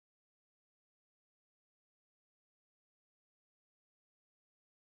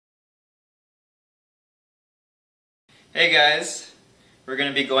Hey guys, we're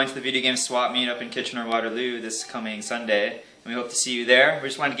going to be going to the video game swap meet up in Kitchener-Waterloo this coming Sunday, and we hope to see you there. We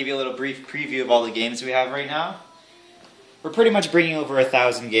just wanted to give you a little brief preview of all the games we have right now. We're pretty much bringing over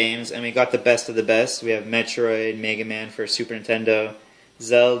 1,000 games, and we got the best of the best. We have Metroid, Mega Man for Super Nintendo,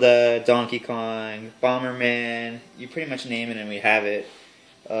 Zelda, Donkey Kong, Bomberman, you pretty much name it and we have it.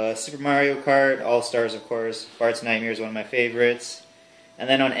 Super Mario Kart, All-Stars of course, Bart's Nightmare is one of my favorites. And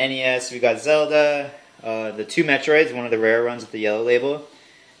then on NES we got Zelda, the two Metroids, one of the rare ones with the yellow label.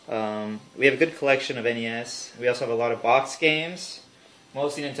 We have a good collection of NES. We also have a lot of box games,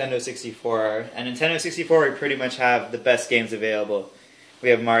 mostly Nintendo 64. And Nintendo 64 we pretty much have the best games available. We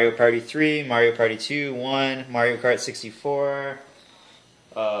have Mario Party 3, Mario Party 2, 1, Mario Kart 64,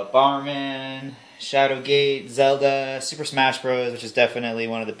 Bomberman, Shadowgate, Zelda, Super Smash Bros, which is definitely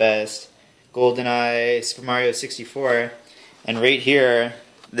one of the best, GoldenEye, Super Mario 64, and right here,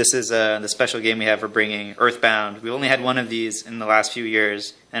 this is the special game we have for bringing, Earthbound. We only had one of these in the last few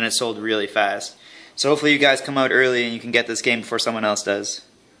years, and it sold really fast. So hopefully you guys come out early and you can get this game before someone else does.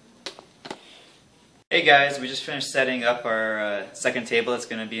 Hey guys, we just finished setting up our second table that's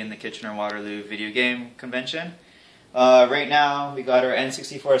going to be in the Kitchener-Waterloo video game convention. Right now, we got our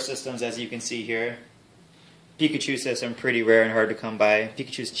N64 systems, as you can see here. Pikachu system, pretty rare and hard to come by.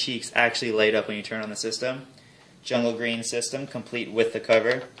 Pikachu's cheeks actually light up when you turn on the system. Jungle Green system, complete with the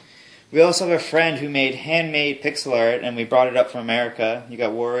cover. We also have a friend who made handmade pixel art, and we brought it up from America. You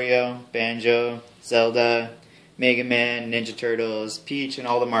got Wario, Banjo, Zelda, Mega Man, Ninja Turtles, Peach, and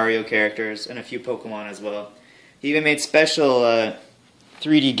all the Mario characters, and a few Pokemon as well. He even made special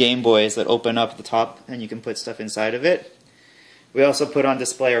 3D Game Boys that open up at the top and you can put stuff inside of it. We also put on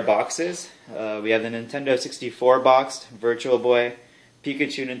display our boxes. We have the Nintendo 64 boxed, Virtual Boy,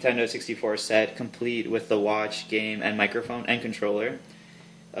 Pikachu Nintendo 64 set, complete with the watch, game, and microphone and controller.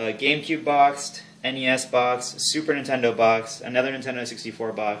 GameCube boxed, NES box, Super Nintendo box, another Nintendo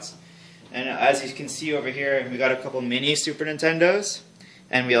 64 box. And as you can see over here, we got a couple mini Super Nintendos,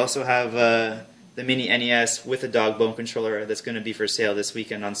 and we also have the mini NES with a dog bone controller that's going to be for sale this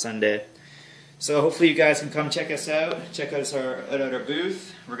weekend on Sunday. So hopefully you guys can come check us out. Check out our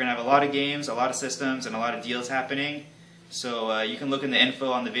booth. We're going to have a lot of games, a lot of systems, and a lot of deals happening. So you can look in the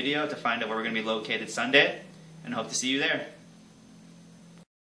info on the video to find out where we're going to be located Sunday, and hope to see you there.